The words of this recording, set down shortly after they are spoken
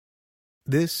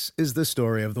This is the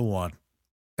story of the one.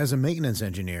 As a maintenance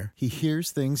engineer, he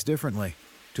hears things differently.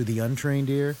 To the untrained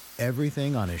ear,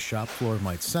 everything on his shop floor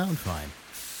might sound fine,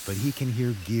 but he can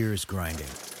hear gears grinding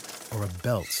or a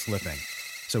belt slipping.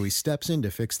 So he steps in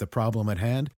to fix the problem at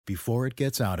hand before it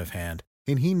gets out of hand.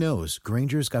 And he knows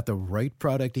Grainger's got the right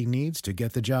product he needs to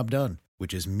get the job done,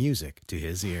 which is music to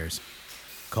his ears.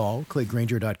 Call, click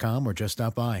Grainger.com, or just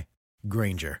stop by.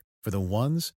 Grainger, for the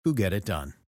ones who get it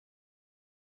done.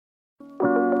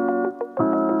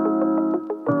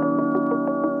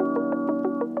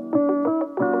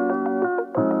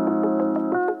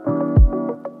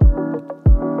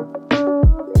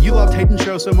 You loved Hayden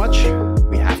Show so much,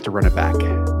 we have to run it back.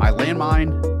 My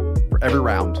landmine for every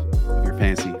round of your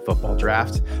fantasy football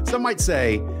draft. Some might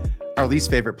say our least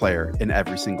favorite player in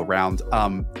every single round.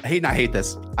 Hayden, I hate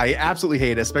this. I absolutely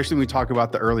hate it, especially when we talk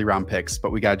about the early round picks,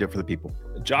 but we got to do it for the people.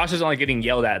 Josh is only getting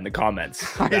yelled at in the comments.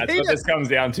 That's what this comes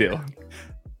down to.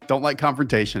 Don't like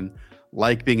confrontation,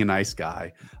 like being a nice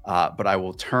guy, but I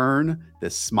will turn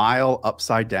this smile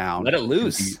upside down. Let it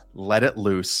loose. Let it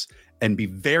loose and be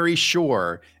very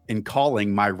sure in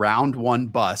calling my round one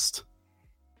bust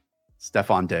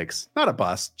Stefon Diggs. Not a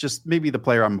bust, just maybe the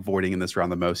player I'm avoiding in this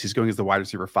round the most. He's going as the wide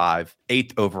receiver 5,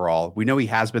 8th overall. We know he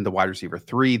has been the wide receiver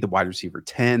 3, the wide receiver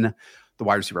 10, the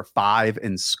wide receiver 5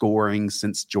 in scoring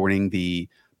since joining the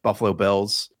Buffalo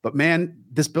Bills. But man,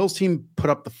 this Bills team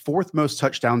put up the 4th most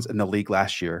touchdowns in the league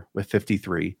last year with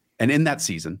 53. And in that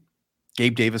season,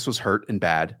 Gabe Davis was hurt and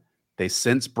bad. They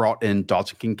since brought in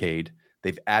Dalton Kincaid.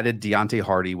 They've added Deontay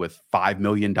Hardy with $5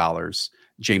 million.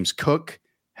 James Cook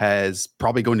has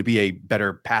probably going to be a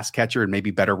better pass catcher and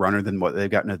maybe better runner than what they've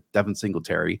gotten at Devin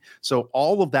Singletary. So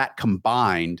all of that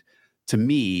combined, to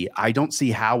me, I don't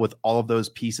see how with all of those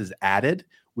pieces added,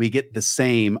 we get the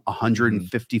same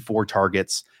 154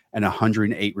 targets and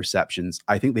 108 receptions.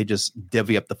 I think they just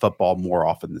divvy up the football more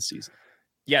often this season.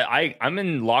 Yeah, I'm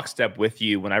in lockstep with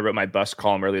you. When I wrote my bust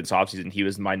column earlier this offseason, he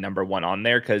was my number one on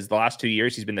there because the last 2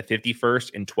 years he's been the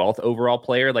 51st and 12th overall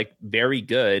player, like very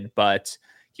good. But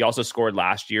he also scored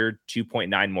last year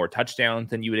 2.9 more touchdowns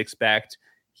than you would expect.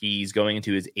 He's going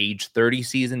into his age 30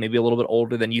 season, maybe a little bit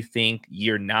older than you think.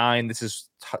 Year 9, this is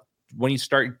when you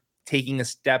start taking a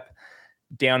step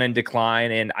down in decline,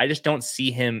 and I just don't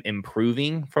see him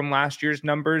improving from last year's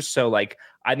numbers. So like,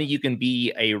 I think you can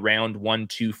be a round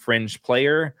 1-2 fringe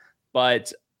player,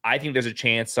 but I think there's a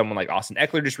chance someone like Austin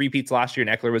Eckler just repeats last year,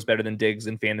 and Eckler was better than Diggs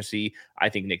in fantasy. I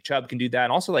think Nick Chubb can do that.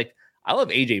 And also, like, I love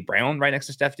AJ Brown right next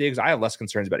to Steph Diggs. I have less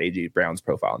concerns about AJ Brown's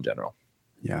profile in general.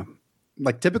 Yeah.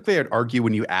 Like typically I'd argue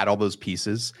when you add all those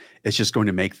pieces, it's just going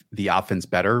to make the offense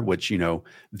better, which,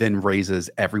 then raises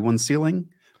everyone's ceiling.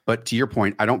 But to your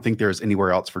point, I don't think there's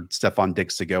anywhere else for Stefon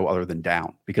Diggs to go other than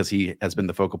down because he has been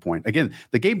the focal point. Again,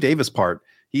 the Gabe Davis part,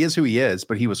 he is who he is,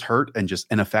 but he was hurt and just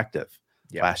ineffective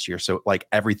last year. So like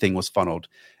everything was funneled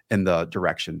in the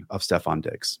direction of Stefon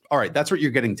Diggs. All right, that's what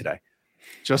you're getting today.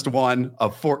 Just one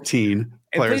of 14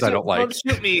 players I don't like. Don't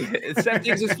shoot me. Steph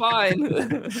Diggs is fine.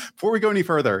 Before we go any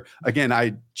further, again,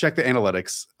 I checked the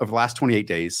analytics of the last 28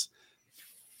 days.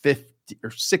 50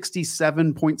 or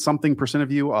 67 point something percent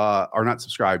of you are not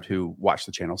subscribed who watch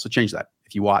the channel. So change that.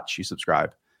 If you watch, you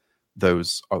subscribe.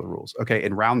 Those are the rules. Okay.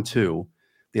 In round 2,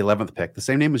 the 11th pick, the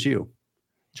same name as you,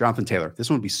 Jonathan Taylor. This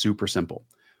one would be super simple.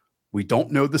 We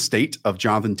don't know the state of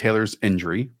Jonathan Taylor's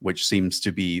injury, which seems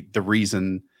to be the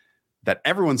reason that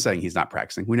everyone's saying he's not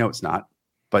practicing. We know it's not.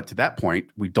 But to that point,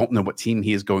 we don't know what team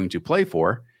he is going to play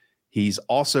for. He's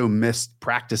also missed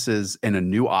practices in a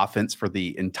new offense for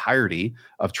the entirety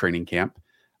of training camp.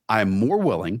 I'm more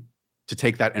willing to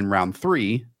take that in round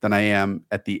 3 than I am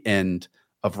at the end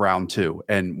of round 2.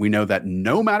 And we know that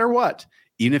no matter what,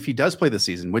 even if he does play this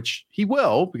season, which he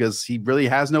will because he really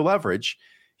has no leverage,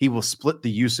 he will split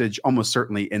the usage almost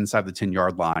certainly inside the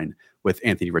 10-yard line with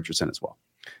Anthony Richardson as well.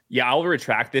 Yeah, I'll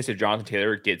retract this if Jonathan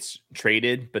Taylor gets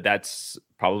traded, but that's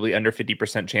probably under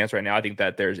 50% chance right now. I think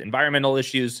that there's environmental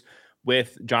issues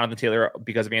with Jonathan Taylor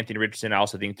because of Anthony Richardson. I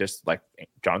also think just like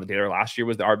Jonathan Taylor last year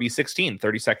was the RB16,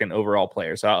 32nd overall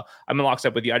player. So I'm in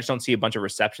lockstep with you. I just don't see a bunch of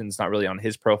receptions. It's not really on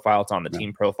his profile. It's on the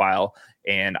team profile.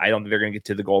 And I don't think they're going to get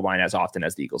to the goal line as often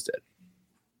as the Eagles did.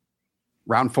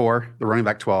 Round 4, the running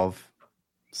back 12,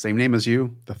 same name as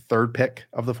you, the 3rd pick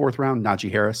of the 4th round,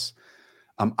 Najee Harris.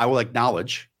 I will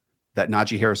acknowledge that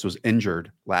Najee Harris was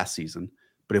injured last season,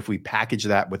 but if we package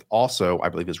that with also, I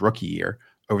believe, his rookie year,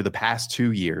 over the past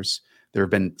 2 years, there have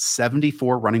been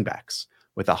 74 running backs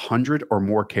with 100 or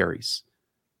more carries.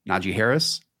 Najee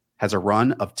Harris has a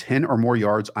run of 10 or more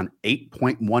yards on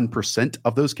 8.1%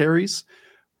 of those carries,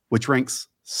 which ranks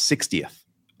 60th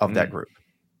of that group.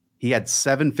 He had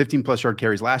 7 15-plus yard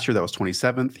carries last year. That was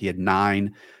 27th. He had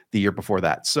 9 the year before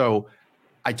that. So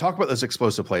I talk about those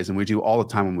explosive plays, and we do all the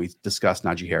time when we discuss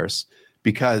Najee Harris,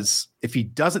 because if he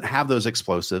doesn't have those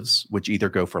explosives, which either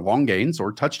go for long gains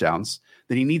or touchdowns,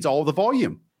 then he needs all of the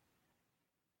volume.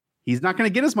 He's not going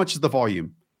to get as much as the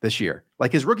volume this year.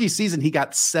 Like his rookie season, he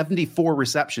got 74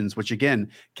 receptions, which again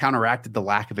counteracted the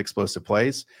lack of explosive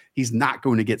plays. He's not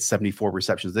going to get 74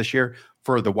 receptions this year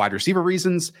for the wide receiver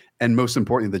reasons, and most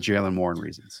importantly, the Jaylen Warren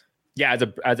reasons. Yeah,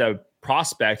 as a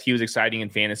prospect, he was exciting in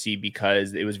fantasy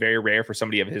because it was very rare for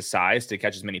somebody of his size to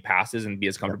catch as many passes and be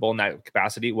as comfortable in that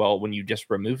capacity. Well, when you just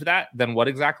remove that, then what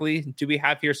exactly do we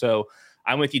have here? So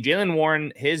I'm with you. Jaylen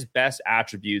Warren, his best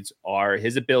attributes are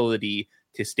his ability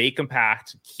to stay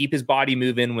compact, keep his body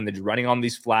moving when they're running on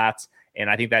these flats. And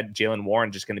I think that Jaylen Warren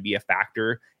is just going to be a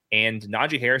factor. And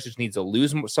Najee Harris just needs to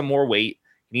lose some more weight.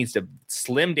 He needs to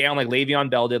slim down like Le'Veon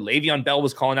Bell did. Le'Veon Bell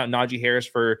was calling out Najee Harris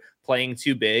for playing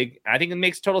too big. I think it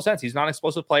makes total sense. He's not an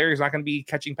explosive player. He's not going to be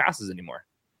catching passes anymore.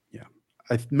 Yeah.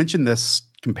 I've mentioned this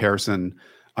comparison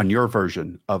on your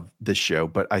version of this show,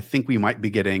 but I think we might be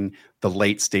getting the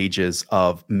late stages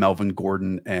of Melvin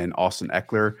Gordon and Austin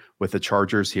Eckler with the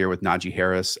Chargers here with Najee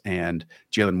Harris and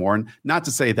Jaylen Warren. Not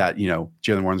to say that,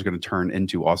 Jaylen Warren's going to turn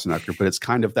into Austin Eckler, but it's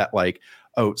kind of that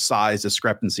size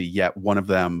discrepancy, yet one of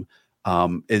them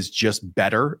is just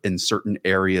better in certain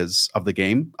areas of the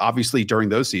game. Obviously, during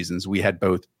those seasons, we had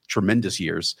both tremendous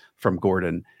years from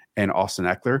Gordon and Austin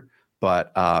Eckler.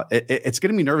 But it's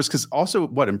getting me nervous because also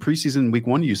in preseason week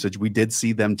 1 usage, we did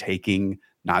see them taking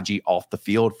Najee off the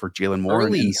field for Jaylen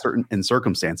Warren in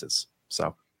circumstances.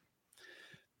 So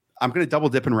I'm going to double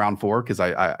dip in round 4 because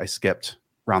I skipped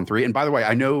round 3. And by the way,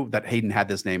 I know that Hayden had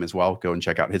this name as well. Go and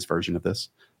check out his version of this.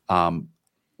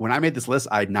 When I made this list,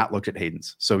 I had not looked at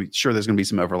Hayden's. So sure, there's going to be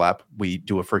some overlap. We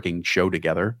do a freaking show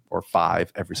together, or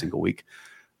 5 every single week.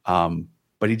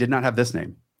 But he did not have this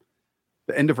name.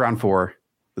 The end of round 4.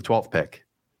 The 12th pick,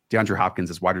 DeAndre Hopkins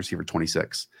is wide receiver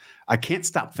 26. I can't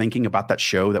stop thinking about that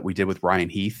show that we did with Ryan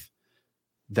Heath,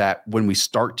 that when we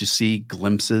start to see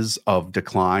glimpses of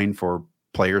decline for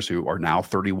players who are now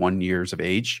 31 years of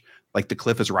age, like the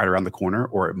cliff is right around the corner,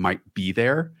 or it might be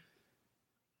there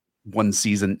one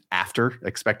season after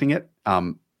expecting it.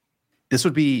 This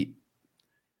would be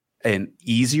an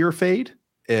easier fade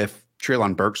if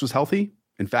Treylon Burks was healthy.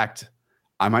 In fact,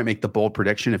 I might make the bold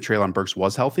prediction if Treylon Burks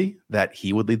was healthy that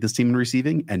he would lead this team in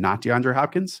receiving and not DeAndre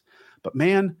Hopkins. But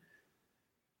man,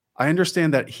 I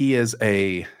understand that he is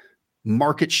a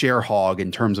market share hog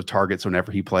in terms of targets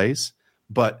whenever he plays.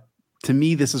 But to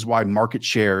me, this is why market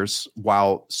shares,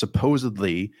 while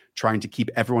supposedly trying to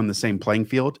keep everyone the same playing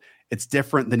field, it's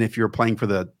different than if you're playing for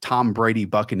the Tom Brady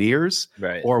Buccaneers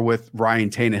or with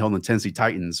Ryan Tannehill and the Tennessee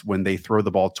Titans when they throw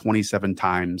the ball 27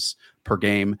 times per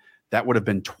game. That would have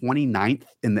been 29th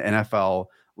in the NFL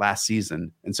last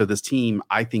season. And so this team,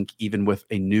 I think, even with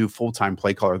a new full-time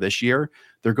play caller this year,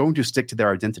 they're going to stick to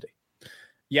their identity.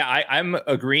 Yeah, I'm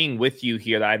agreeing with you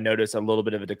here that I've noticed a little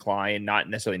bit of a decline, not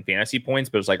necessarily in fantasy points,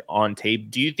 but it's like on tape.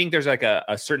 Do you think there's like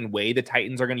a certain way the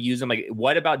Titans are going to use them? Like,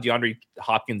 what about DeAndre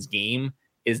Hopkins' game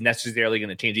is necessarily going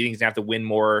to change? Do you think he's going to have to win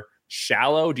more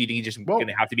shallow? Do you think he's just going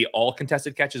to have to be all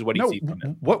contested catches? What do you see from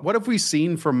him? What have we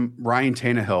seen from Ryan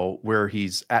Tannehill where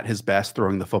he's at his best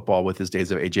throwing the football with his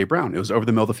days of A.J. Brown? It was over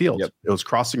the middle of the field. Yep. It was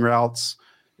crossing routes.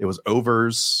 It was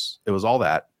overs. It was all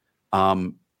that.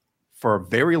 For a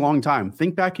very long time,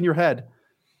 think back in your head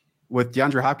with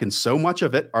DeAndre Hopkins, so much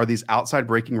of it are these outside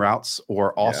breaking routes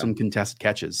or awesome contested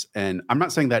catches. And I'm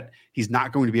not saying that he's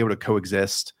not going to be able to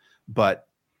coexist, but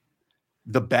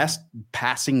the best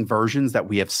passing versions that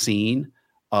we have seen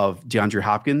of DeAndre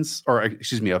Hopkins, or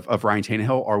excuse me, of Ryan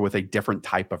Tannehill, are with a different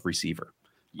type of receiver.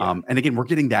 Yeah. And again, we're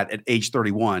getting that at age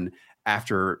 31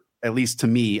 after, at least to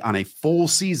me, on a full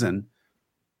season.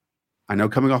 I know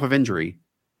coming off of injury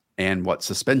and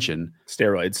suspension,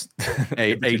 steroids,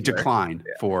 a decline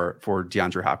for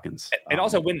DeAndre Hopkins. And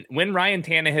also when Ryan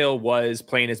Tannehill was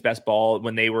playing his best ball,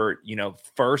 when they were,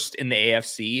 first in the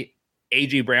AFC,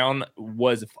 AJ Brown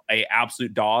was a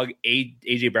absolute dog.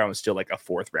 AJ Brown was still like a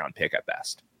 4th round pick at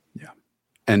best. Yeah.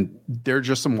 And there are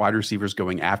just some wide receivers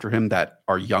going after him that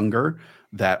are younger,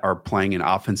 that are playing in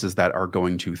offenses that are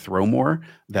going to throw more,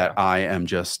 that I am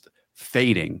just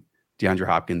fading DeAndre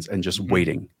Hopkins and just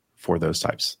waiting for those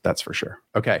types. That's for sure.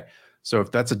 Okay. So if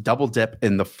that's a double dip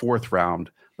in the 4th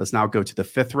round, let's now go to the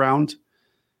 5th round.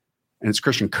 And it's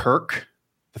Christian Kirk,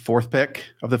 the 4th pick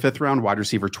of the 5th round, wide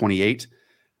receiver 28.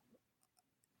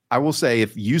 I will say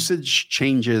if usage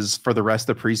changes for the rest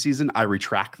of the preseason, I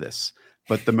retract this.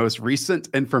 But the most recent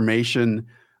information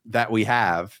that we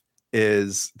have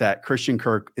is that Christian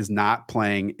Kirk is not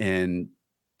playing in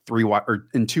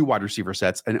in 2 wide receiver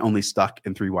sets and only stuck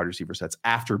in 3 wide receiver sets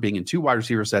after being in 2 wide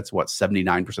receiver sets,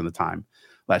 79% of the time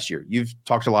last year. You've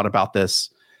talked a lot about this.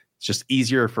 It's just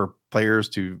easier for players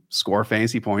to score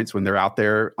fantasy points when they're out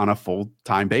there on a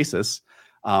full-time basis.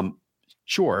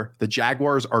 Sure, the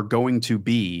Jaguars are going to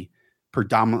be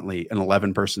predominantly an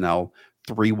 11 personnel,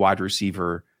 3 wide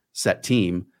receiver set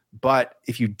team. But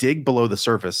if you dig below the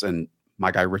surface, and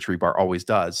my guy Rich Rebar always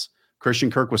does,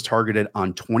 Christian Kirk was targeted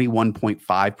on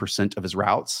 21.5% of his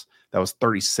routes. That was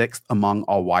 36th among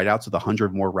all wideouts with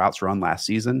 100 more routes run last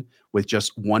season with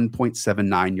just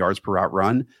 1.79 yards per route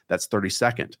run. That's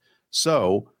 32nd.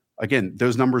 So again,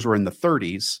 those numbers were in the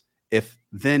 30s. If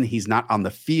then he's not on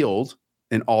the field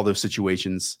in all those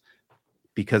situations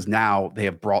because now they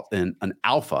have brought in an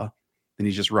alpha, then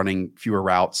he's just running fewer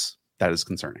routes. That is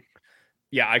concerning.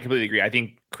 Yeah, I completely agree. I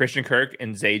think Christian Kirk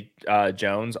and Zay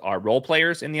Jones are role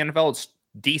players in the NFL. It's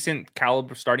decent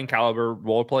caliber, starting caliber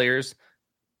role players.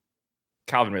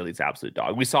 Calvin Ridley's absolute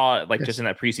dog. We saw just in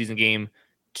that preseason game,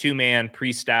 2-man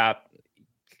pre-snap.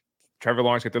 Trevor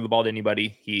Lawrence could throw the ball to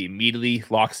anybody. He immediately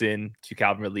locks in to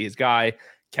Calvin Ridley, his guy,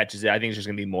 catches it. I think it's just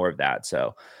going to be more of that.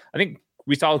 So I think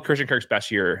we saw Christian Kirk's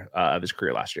best year of his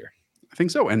career last year. I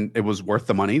think so. And it was worth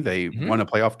the money. They won a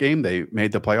playoff game. They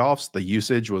made the playoffs. The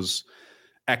usage was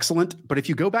excellent. But if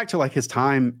you go back to his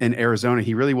time in Arizona,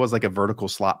 he really was like a vertical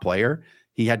slot player.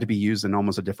 He had to be used in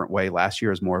almost a different way last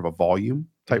year as more of a volume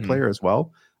type player as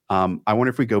well. I wonder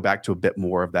if we go back to a bit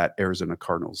more of that Arizona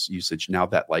Cardinals usage now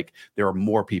that there are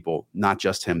more people, not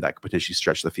just him, that could potentially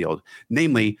stretch the field.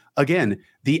 Namely, again,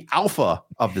 the alpha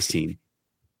of this team.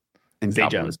 And Zay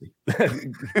Jones.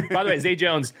 By the way, Zay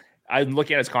Jones, I'm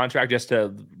looking at his contract just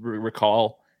to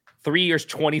recall. 3 years,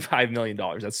 $25 million.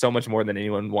 That's so much more than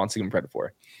anyone wants to give him credit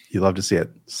for. You love to see it.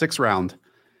 6th round,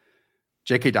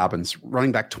 J.K. Dobbins,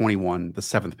 running back 21, the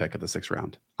 7th pick of the 6th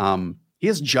round. He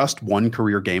has just one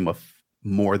career game of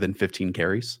more than 15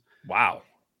 carries. Wow.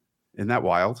 Isn't that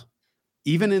wild?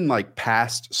 Even in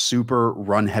past super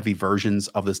run heavy versions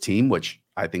of this team, which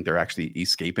I think they're actually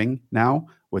escaping now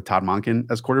with Todd Monken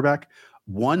as quarterback,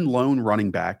 one lone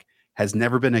running back has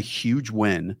never been a huge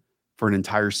win for an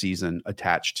entire season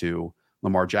attached to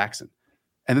Lamar Jackson.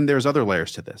 And then there's other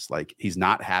layers to this. He's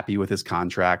not happy with his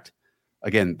contract.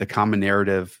 Again, the common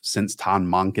narrative since Todd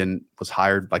Monken was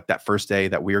hired, that first day,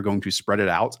 that we are going to spread it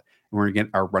out and we're going to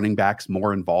get our running backs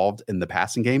more involved in the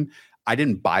passing game. I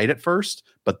didn't buy it at first,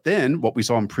 but then what we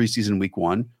saw in preseason week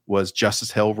 1 was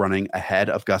Justice Hill running ahead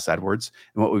of Gus Edwards.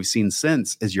 And what we've seen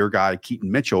since is your guy,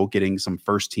 Keaton Mitchell, getting some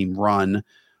first team run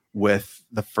with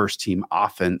the first team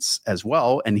offense as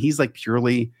well. And he's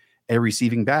purely a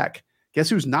receiving back. Guess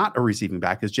who's not a receiving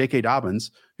back is J.K.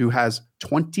 Dobbins, who has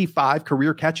 25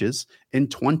 career catches in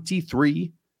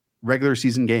 23 regular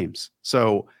season games.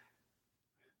 So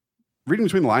reading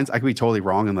between the lines, I could be totally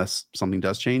wrong unless something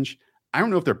does change. I don't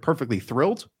know if they're perfectly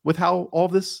thrilled with how all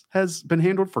of this has been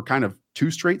handled for kind of 2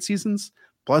 straight seasons,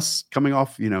 plus coming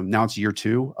off, now it's year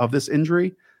 2 of this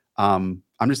injury. I'm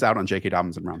just out on J.K.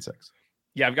 Dobbins in round 6.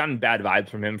 Yeah, I've gotten bad vibes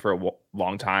from him for a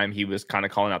long time. He was kind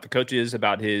of calling out the coaches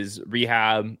about his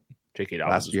rehab. J.K.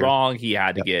 Dobbins was wrong. He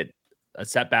had to get a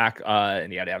setback and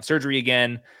he had to have surgery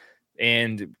again.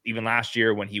 And even last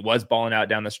year when he was balling out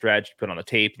down the stretch, you put on the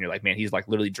tape and you're like, man, he's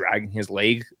literally dragging his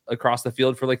leg across the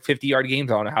field for 50-yard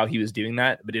games. I don't know how he was doing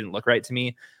that, but it didn't look right to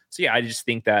me. So yeah, I just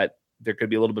think that there could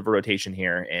be a little bit of a rotation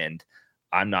here. And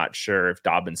I'm not sure if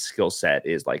Dobbins' skill set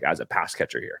is as a pass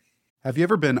catcher here. Have you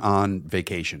ever been on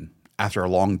vacation? After a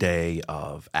long day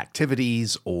of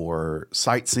activities or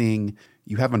sightseeing,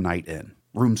 you have a night in,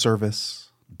 room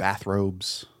service,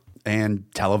 bathrobes, and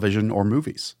television or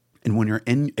movies. And when you're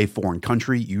in a foreign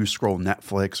country, you scroll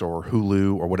Netflix or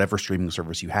Hulu or whatever streaming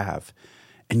service you have,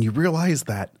 and you realize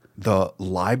that the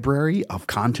library of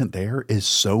content there is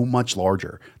so much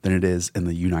larger than it is in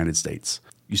the United States.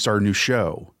 You start a new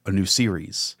show, a new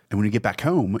series, and when you get back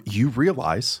home, you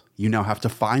realize you now have to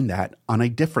find that on a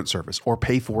different service or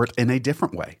pay for it in a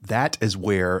different way. That is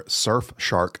where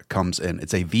Surfshark comes in.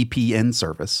 It's a VPN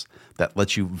service that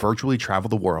lets you virtually travel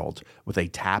the world with a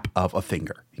tap of a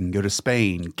finger. You can go to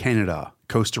Spain, Canada,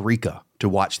 Costa Rica to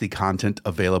watch the content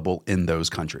available in those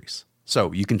countries.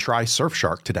 So you can try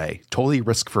Surfshark today, totally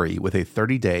risk-free with a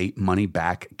 30-day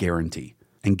money-back guarantee.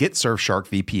 And get Surfshark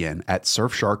VPN at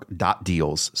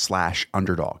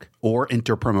surfshark.deals/underdog or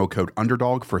enter promo code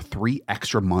underdog for 3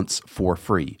 extra months for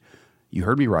free. You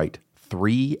heard me right.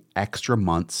 3 extra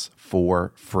months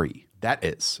for free. That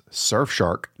is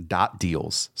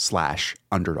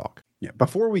surfshark.deals/underdog. Yeah.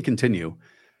 Before we continue,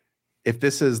 if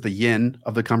this is the yin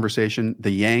of the conversation, the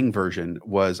yang version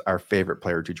was our favorite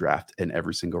player to draft in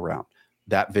every single round.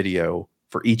 That video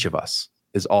for each of us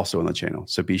is also on the channel.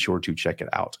 So be sure to check it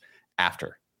out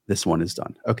after this one is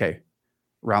done. Okay.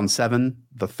 Round 7,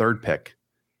 the third pick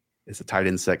is a tight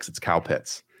end 6. It's Kyle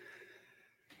Pitts.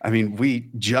 I mean, we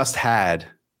just had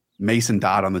Mason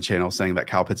Dodd on the channel saying that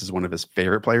Kyle Pitts is one of his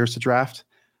favorite players to draft.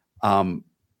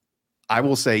 I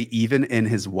will say, even in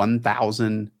his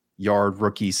 1,000-yard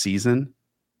rookie season,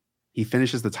 he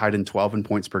finishes the tight end 12 in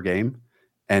points per game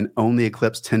and only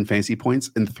eclipsed 10 fantasy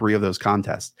points in 3 of those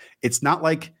contests. It's not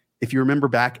like, if you remember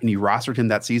back and you rostered him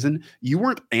that season, you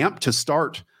weren't amped to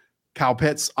start Kyle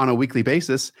Pitts on a weekly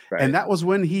basis. Right. And that was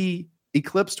when he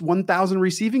eclipsed 1,000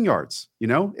 receiving yards. You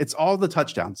know, it's all the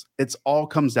touchdowns. It's all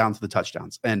comes down to the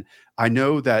touchdowns. And I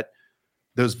know that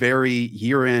those vary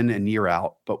year in and year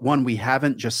out, but one, we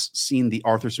haven't just seen the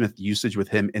Arthur Smith usage with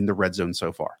him in the red zone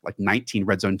so far, like 19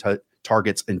 red zone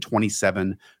targets in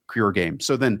 27 career games.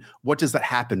 So then what does that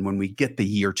happen when we get the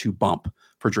year 2 bump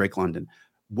for Drake London?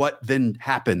 What then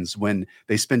happens when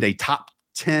they spend a top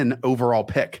 10 overall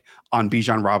pick on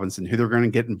Bijan Robinson, who they're going to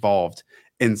get involved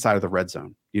inside of the red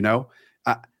zone? You know,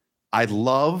 I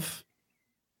love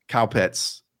Kyle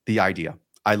Pitts, the idea.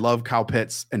 I love Kyle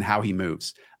Pitts and how he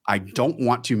moves. I don't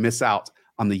want to miss out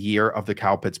on the year of the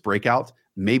Kyle Pitts breakout.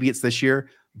 Maybe it's this year,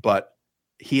 but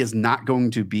he is not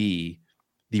going to be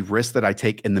the risk that I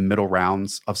take in the middle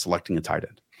rounds of selecting a tight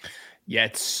end. Yeah,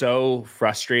 it's so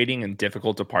frustrating and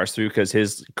difficult to parse through because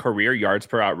his career yards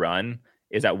per out run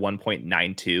is at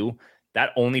 1.92.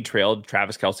 That only trailed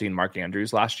Travis Kelce and Mark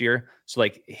Andrews last year. So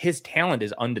like his talent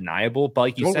is undeniable, but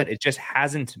like you said, it just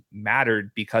hasn't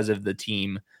mattered because of the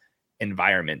team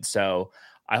environment. So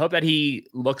I hope that he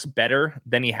looks better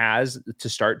than he has to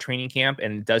start training camp.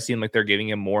 And it does seem like they're giving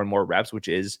him more and more reps, which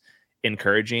is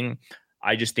encouraging.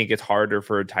 I just think it's harder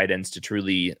for tight ends to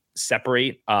truly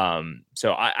separate.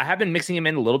 So I have been mixing him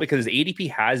in a little bit because his ADP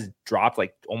has dropped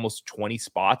like almost 20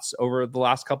 spots over the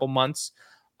last couple months,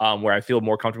 where I feel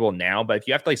more comfortable now. But if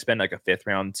you have to like spend like a 5th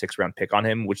round, 6th round pick on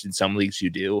him, which in some leagues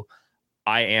you do,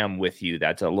 I am with you.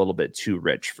 That's a little bit too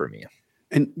rich for me.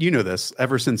 And you know this,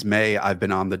 ever since May, I've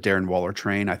been on the Darren Waller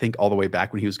train. I think all the way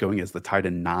back when he was going as the tight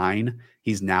end 9,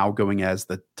 he's now going as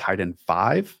the tight end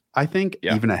 5, I think,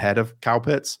 even ahead of Kyle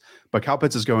Pitts. But Kyle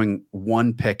Pitts is going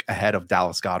 1 pick ahead of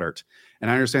Dallas Goedert.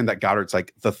 And I understand that Goddard's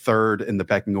like the 3rd in the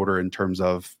pecking order in terms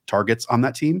of targets on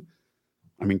that team.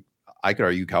 I mean, I could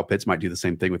argue Kyle Pitts might do the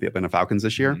same thing with the Atlanta Falcons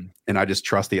this year. And I just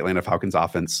trust the Atlanta Falcons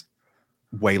offense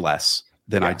way less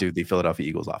than I do the Philadelphia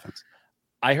Eagles offense.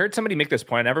 I heard somebody make this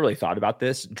point. I never really thought about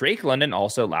this. Drake London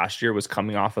also last year was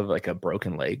coming off of like a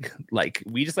broken leg. Like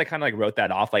we just like kind of like wrote that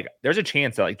off. Like there's a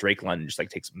chance that like Drake London just like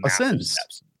takes massive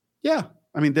steps. Yeah.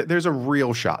 I mean, there's a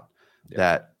real shot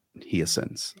that he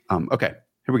ascends. Okay,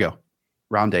 here we go.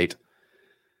 Round 8.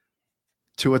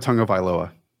 Tua Tagovailoa,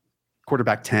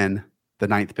 quarterback 10, the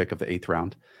 9th pick of the 8th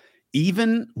round.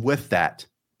 Even with that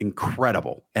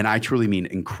incredible, and I truly mean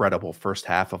incredible, first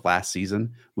half of last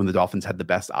season when the Dolphins had the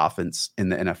best offense in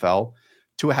the NFL,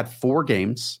 Tua had 4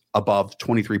 games above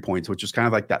 23 points, which is kind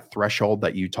of like that threshold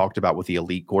that you talked about with the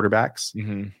elite quarterbacks,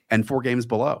 and 4 games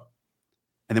below.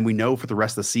 And then we know for the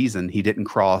rest of the season, he didn't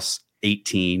cross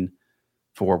 18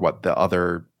 for the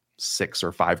other 6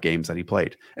 or 5 games that he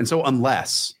played. And so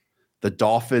unless the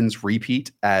Dolphins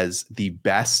repeat as the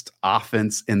best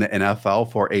offense in the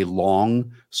NFL for a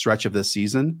long stretch of this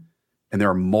season, and there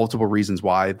are multiple reasons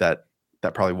why that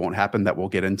probably won't happen that we'll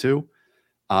get into,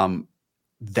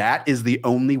 that is the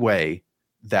only way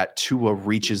that Tua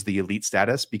reaches the elite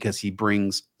status, because he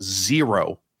brings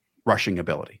 0 rushing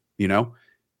ability. You know,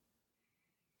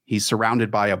 he's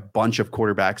surrounded by a bunch of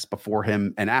quarterbacks before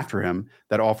him and after him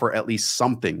that offer at least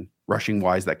something rushing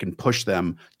wise that can push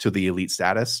them to the elite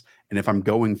status. And if I'm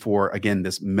going for, again,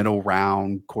 this middle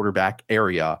round quarterback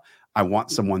area, I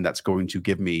want someone that's going to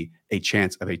give me a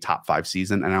chance of a top 5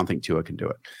 season. And I don't think Tua can do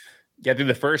it. Yeah, through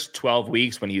the first 12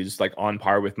 weeks when he was like on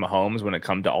par with Mahomes, when it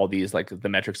come to all these, like the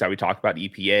metrics that we talked about,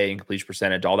 EPA and completion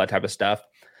percentage, all that type of stuff,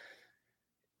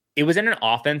 it was in an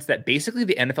offense that basically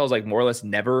the NFL is like more or less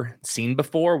never seen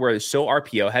before, where it's so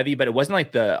RPO heavy, but it wasn't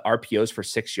like the RPOs for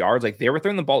 6 yards. Like they were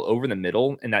throwing the ball over the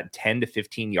middle in that 10 to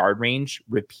 15 yard range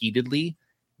repeatedly.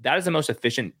 That is the most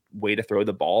efficient way to throw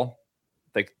the ball.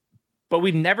 Like, but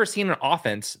we've never seen an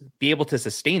offense be able to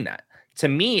sustain that. To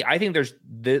me, I think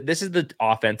this is the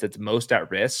offense that's most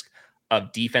at risk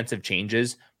of defensive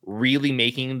changes, really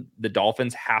making the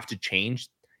Dolphins have to change.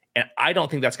 And I don't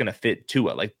think that's going to fit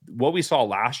Tua. Like what we saw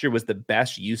last year was the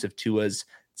best use of Tua's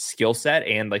skill set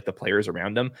and like the players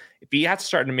around him. If he has to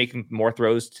start to make more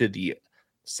throws to the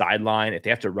sideline, if they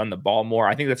have to run the ball more,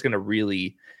 I think that's going to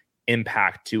really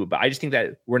impact Tua. But I just think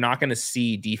that we're not going to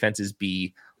see defenses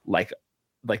be like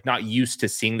like not used to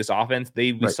seeing this offense.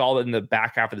 We Right. saw that in the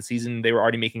back half of the season, they were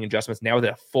already making adjustments. Now with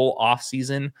a full off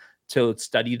season to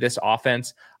study this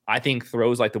offense, I think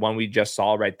throws like the one we just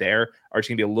saw right there are just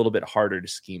gonna be a little bit harder to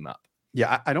scheme up.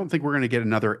 Yeah, I don't think we're going to get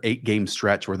another 8-game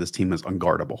stretch where this team is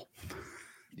unguardable.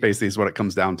 Basically, is what it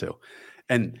comes down to.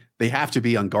 And they have to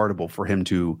be unguardable for him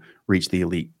to reach the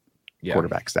elite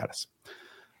quarterback status.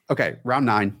 Okay, round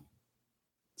 9.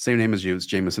 Same name as you. It's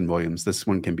Jameson Williams. This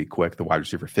one can be quick. The wide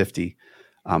receiver 50.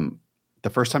 The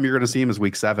first time you're going to see him is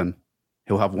week 7.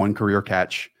 He'll have 1 career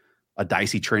catch, a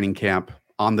dicey training camp,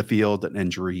 on the field, an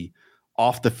injury,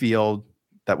 off the field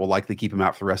that will likely keep him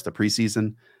out for the rest of the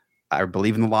preseason. I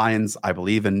believe in the Lions. I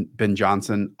believe in Ben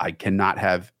Johnson. I cannot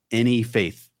have any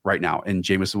faith right now in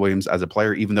Jameson Williams as a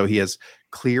player, even though he has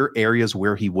clear areas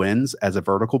where he wins as a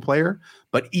vertical player.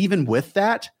 But even with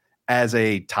that, as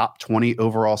a top 20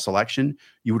 overall selection,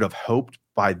 you would have hoped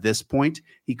by this point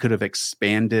he could have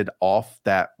expanded off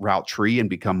that route tree and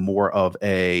become more of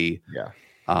a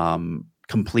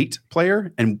complete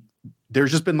player. And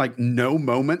there's just been like no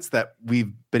moments that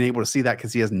we've been able to see that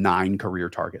because he has 9 career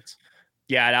targets.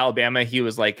 Yeah, at Alabama, he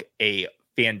was like a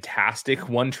fantastic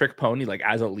one-trick pony, like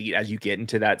as elite as you get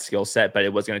into that skill set, but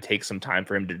it was going to take some time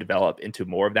for him to develop into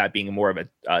more of that, being more of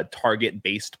a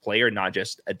target-based player, not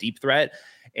just a deep threat.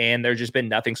 And there's just been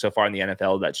nothing so far in the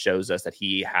NFL that shows us that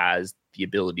he has the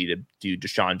ability to do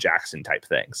Deshaun Jackson type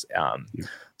things.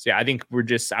 So yeah, I think I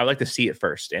would like to see it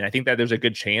first. And I think that there's a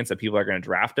good chance that people are going to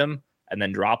draft him and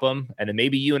then drop him. And then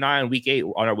maybe you and I on week 8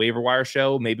 on our waiver wire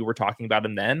show, maybe we're talking about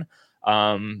him then.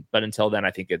 But until then,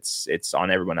 I think it's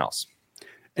on everyone else.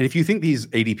 And if you think these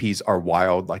ADPs are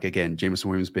wild, like again, Jameson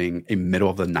Williams being a middle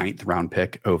of the 9th round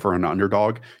pick over an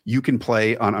underdog, you can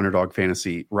play on Underdog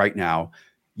Fantasy right now.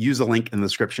 Use the link in the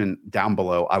description down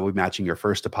below. I will be matching your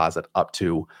first deposit up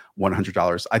to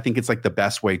 $100. I think it's like the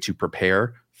best way to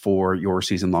prepare for your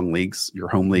season-long leagues, your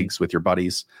home leagues with your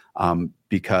buddies,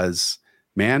 because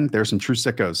man, there's some true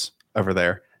sickos over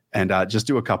there. And just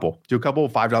do a couple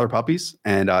of $5 puppies,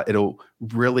 and it'll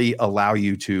really allow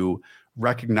you to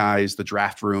recognize the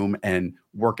draft room and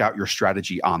work out your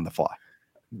strategy on the fly.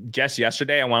 Just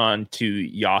yesterday, I went on to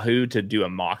Yahoo to do a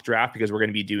mock draft because we're going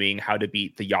to be doing how to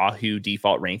beat the Yahoo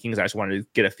default rankings. I just wanted to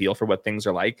get a feel for what things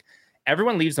are like.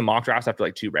 Everyone leaves the mock drafts after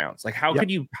like 2 rounds. Like how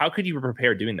could you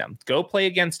prepare doing them? Go play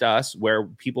against us where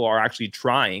people are actually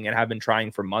trying and have been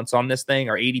trying for months on this thing.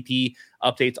 Our ADP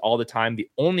updates all the time. The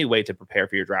only way to prepare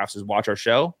for your drafts is watch our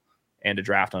show and to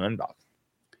draft on Underdog.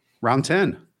 Round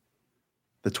 10,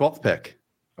 the 12th pick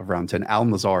of round 10,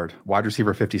 Allen Lazard, wide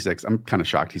receiver 56. I'm kind of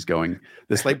shocked he's going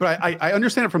this late, but I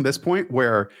understand it from this point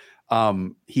where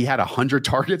he had 100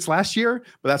 targets last year,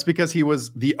 but that's because he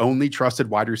was the only trusted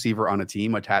wide receiver on a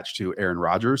team attached to Aaron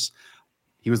Rodgers.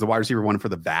 He was the wide receiver 1 for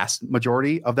the vast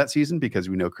majority of that season because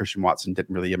we know Christian Watson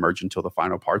didn't really emerge until the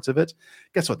final parts of it.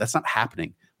 Guess what? That's not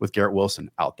happening with Garrett Wilson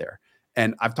out there.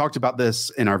 And I've talked about this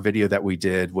in our video that we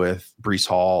did with Breece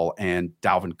Hall and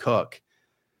Dalvin Cook.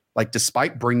 Like,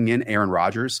 despite bringing in Aaron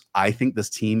Rodgers, I think this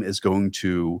team is going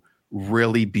to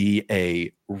really be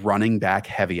a running back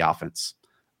heavy offense.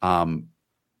 It's going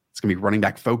to be running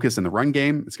back focused in the run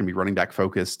game. It's going to be running back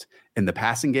focused in the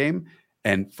passing game.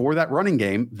 And for that running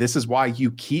game, this is why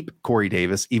you keep Corey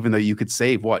Davis, even though you could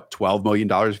save $12 million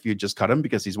if you just cut him,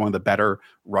 because he's one of the better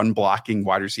run blocking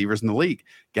wide receivers in the league.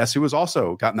 Guess who has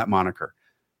also gotten that moniker?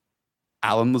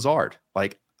 Allen Lazard.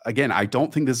 Like, again, I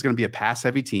don't think this is going to be a pass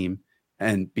heavy team.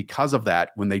 And because of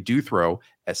that, when they do throw,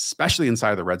 especially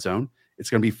inside of the red zone, it's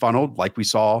going to be funneled like we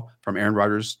saw from Aaron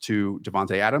Rodgers to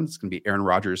Devontae Adams. It's going to be Aaron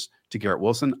Rodgers to Garrett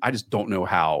Wilson. I just don't know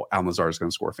how Allen Lazard is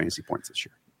going to score fantasy points this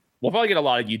year. We'll probably get a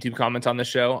lot of YouTube comments on this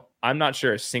show. I'm not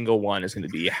sure a single one is going to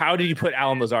be, how did you put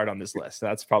Allen Lazard on this list?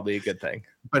 That's probably a good thing.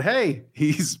 But hey,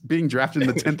 he's being drafted in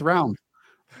the 10th round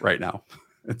right now.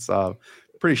 It's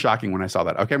pretty shocking when I saw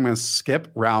that. Okay, I'm going to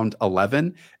skip round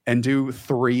 11 and do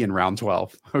 3 in round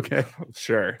 12. Okay.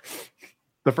 Sure.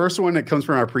 The first one, it comes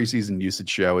from our preseason usage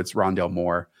show. It's Rondale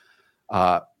Moore,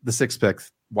 the 6th pick,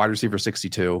 wide receiver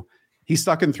 62. He's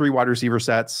stuck in 3 wide receiver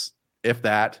sets, if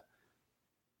that.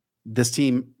 This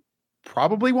team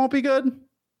probably won't be good.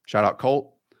 Shout out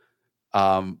Colt.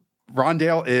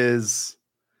 Rondale is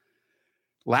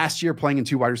last year playing in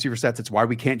 2 wide receiver sets. It's why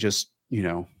we can't just,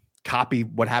 copy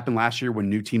what happened last year when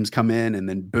new teams come in and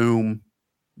then boom,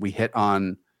 we hit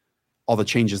on all the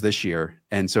changes this year.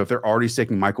 And so if they're already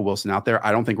sticking Michael Wilson out there,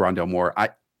 I don't think Rondale Moore, I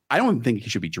don't think he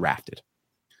should be drafted.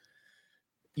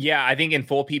 Yeah, I think in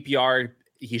full PPR,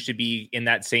 he should be in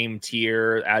that same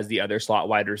tier as the other slot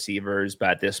wide receivers. But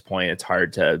at this point, it's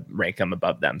hard to rank him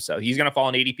above them. So he's going to fall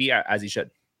in ADP as he should.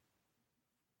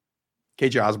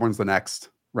 KJ Osborne's the next,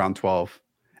 round 12.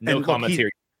 No and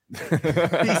commentary.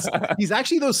 He's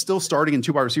actually though still starting in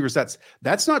 2 wide receiver sets.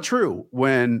 That's not true.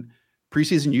 When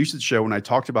preseason usage show, when I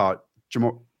talked about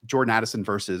Jordan Addison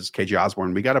versus KJ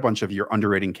Osborne, we got a bunch of you're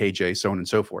underrating KJ, so on and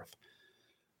so forth.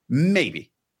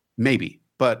 Maybe,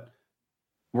 but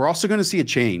we're also going to see a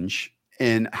change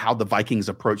in how the Vikings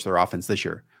approach their offense this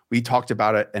year. We talked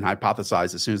about it and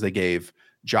hypothesized as soon as they gave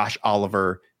Josh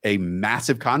Oliver a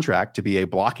massive contract to be a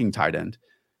blocking tight end.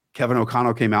 Kevin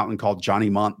O'Connell came out and called Johnny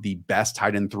Munt the best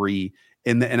tight end 3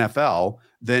 in the NFL.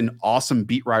 Then awesome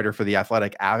beat writer for The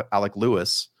Athletic, Alec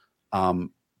Lewis,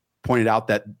 pointed out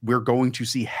that we're going to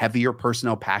see heavier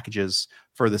personnel packages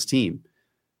for this team.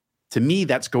 To me,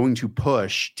 that's going to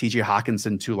push TJ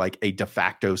Hawkinson to like a de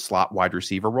facto slot wide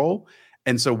receiver role.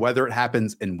 And so whether it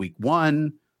happens in week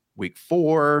 1, week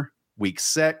 4, week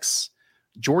 6,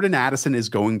 Jordan Addison is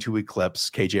going to eclipse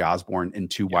KJ Osborne in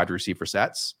 2 wide receiver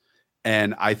sets.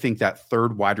 And I think that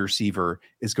third wide receiver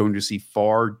is going to see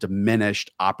far diminished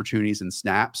opportunities and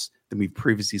snaps than we've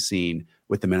previously seen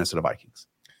with the Minnesota Vikings.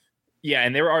 Yeah,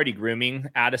 and they were already grooming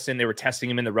Addison. They were testing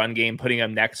him in the run game, putting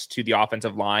him next to the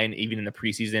offensive line, even in the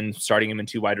preseason, starting him in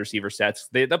 2 wide receiver sets.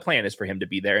 The plan is for him to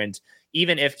be there. And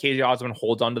even if KJ Osborne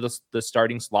holds on to the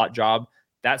starting slot job,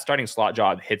 that starting slot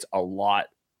job hits a lot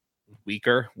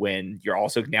weaker when you're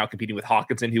also now competing with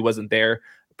Hawkinson, who wasn't there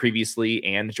previously,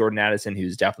 and Jordan Addison,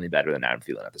 who's definitely better than Adam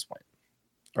Thielen at this point.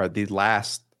 All right, the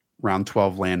last round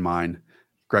 12 landmine,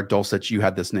 Greg Dulcich, you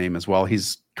had this name as well.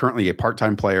 He's currently a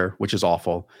part-time player, which is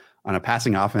awful, on a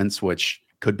passing offense, which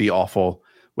could be awful,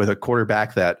 with a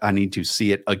quarterback that I need to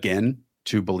see it again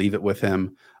to believe it with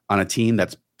him, on a team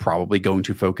that's probably going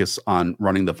to focus on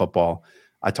running the football.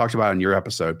 I talked about it in your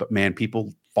episode, but man,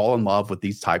 people fall in love with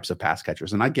these types of pass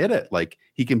catchers. And I get it. Like,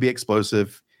 he can be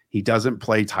explosive. He doesn't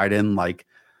play tight end like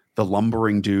the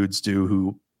lumbering dudes do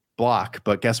who block.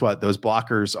 But guess what? Those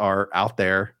blockers are out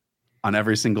there on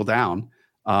every single down.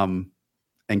 And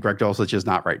Greg Dulcich is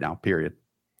not right now, period.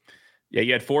 Yeah,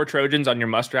 you had 4 Trojans on your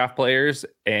must draft players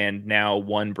and now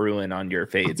 1 Bruin on your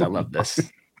fades. I love this.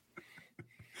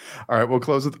 All right, we'll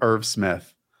close with Irv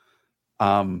Smith.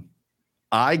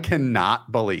 I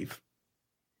cannot believe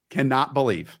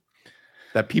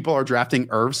that people are drafting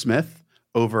Irv Smith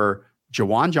over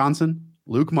Jawan Johnson,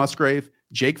 Luke Musgrave,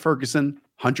 Jake Ferguson,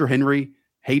 Hunter Henry,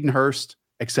 Hayden Hurst,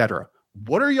 etc.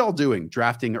 What are y'all doing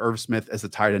drafting Irv Smith as a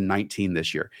tight end 19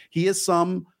 this year? He is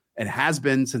and has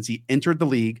been since he entered the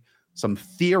league, some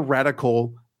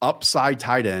theoretical upside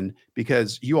tight end,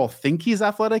 because you all think he's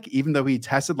athletic, even though he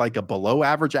tested like a below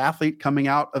average athlete coming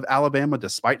out of Alabama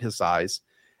despite his size.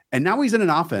 And now he's in an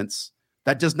offense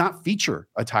that does not feature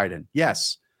a tight end.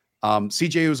 Yes,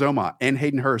 CJ Uzomah and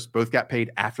Hayden Hurst both got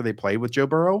paid after they played with Joe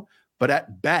Burrow, but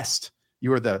at best,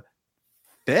 you are the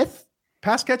 5th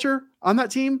pass catcher on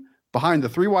that team behind the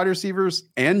 3 wide receivers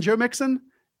and Joe Mixon.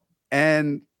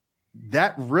 And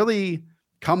that really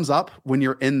comes up when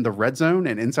you're in the red zone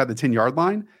and inside the 10-yard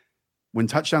line, when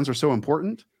touchdowns are so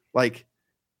important. Like,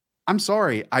 I'm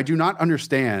sorry, I do not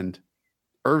understand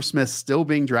Irv Smith still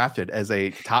being drafted as a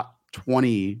top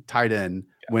 20 tight end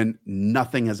when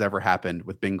nothing has ever happened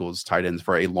with Bengals tight ends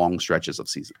for a long stretches of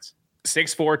seasons.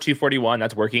 6'4", 241,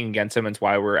 that's working against him. That's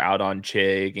why we're out on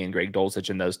Chig and Greg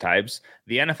Dulcich and those types.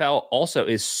 The NFL also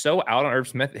is so out on Irv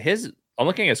Smith. I'm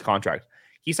looking at his contract.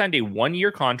 He signed a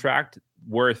 1-year contract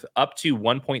worth up to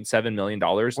 $1.7 million.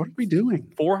 What are we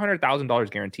doing? $400,000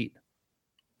 guaranteed.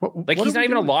 He's not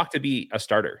even a lock to be a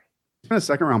starter. He's been a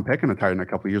 2nd-round pick in a tight end a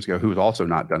couple of years ago, who has also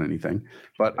not done anything.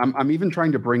 But I'm even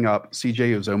trying to bring up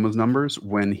CJ Uzomah's numbers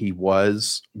when he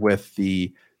was with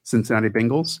the Cincinnati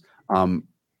Bengals.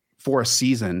 For a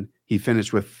season, he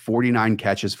finished with 49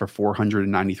 catches for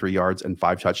 493 yards and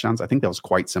 5 touchdowns. I think that was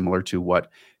quite similar to what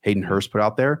Hayden Hurst put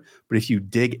out there. But if you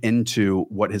dig into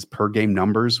what his per game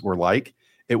numbers were like,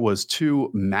 it was 2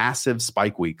 massive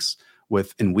spike weeks.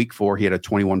 In week 4, he had a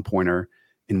 21-pointer.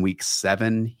 In week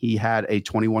 7, he had a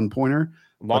 21-pointer.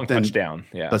 Long touchdown.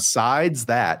 Yeah. Besides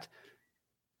that,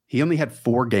 he only had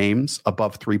 4 games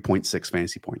above 3.6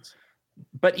 fantasy points.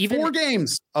 But even 4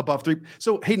 games above 3.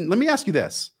 So Hayden, let me ask you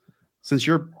this. Since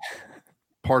you're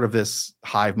part of this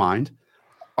hive mind,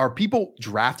 are people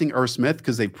drafting Irv Smith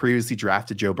because they previously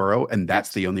drafted Joe Burrow and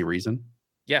that's the only reason?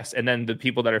 Yes. And then the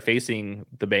people that are facing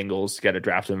the Bengals got to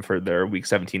draft him for their week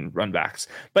 17 run backs.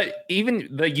 But even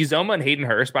the Uzomah and Hayden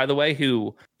Hurst, by the way,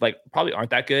 who probably aren't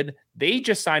that good, they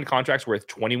just signed contracts worth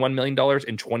 $21 million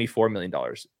and $24 million.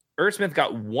 Irv Smith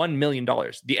got $1 million.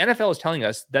 The NFL is telling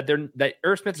us that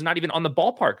Irv Smith is not even on the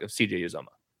ballpark of CJ Uzomah.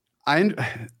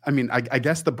 I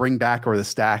guess the bring back or the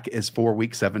stack is for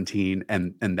week 17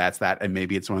 and that's that. And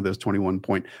maybe it's one of those 21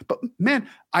 point, but man,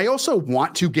 I also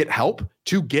want to get help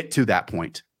to get to that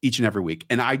point. each and every week.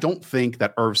 And I don't think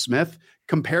that Irv Smith,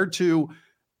 compared to,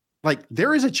 like,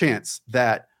 there is a chance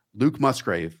that Luke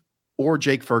Musgrave or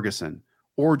Jake Ferguson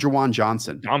or Jawan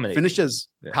Johnson finished as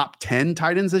top 10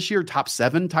 tight ends this year, top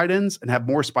 7 tight ends, and have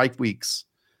more spike weeks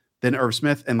than Irv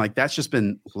Smith. And like, that's just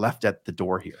been left at the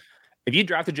door here. If you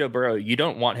drafted Joe Burrow, you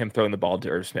don't want him throwing the ball to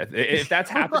Irv Smith. If that's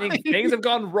happening, right. Things have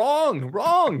gone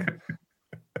wrong.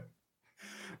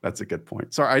 That's a good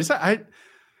point. Sorry,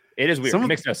 it is weird. It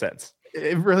makes no sense.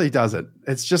 It really doesn't.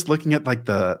 It's just looking at like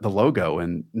the logo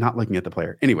and not looking at the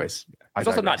player. Anyways, it's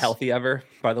also not healthy ever,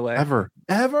 by the way.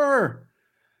 Ever.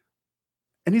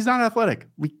 And he's not athletic.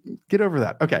 We get over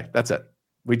that. Okay, that's it.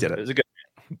 We did it. It was a good.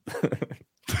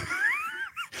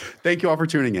 Thank you all for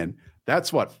tuning in.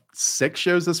 That's what, 6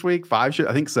 shows this week? 5 shows?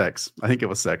 I think 6. I think it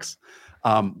was 6.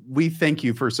 We thank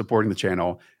you for supporting the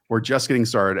channel. We're just getting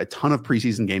started. A ton of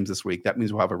preseason games this week. That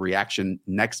means we'll have a reaction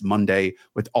next Monday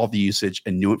with all the usage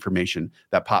and new information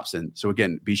that pops in. So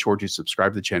again, be sure to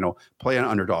subscribe to the channel, play on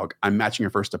Underdog. I'm matching your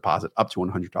first deposit up to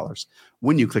 $100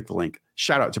 when you click the link.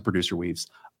 Shout out to producer Weaves.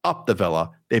 Up the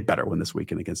Villa. They better win this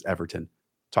weekend against Everton.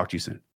 Talk to you soon.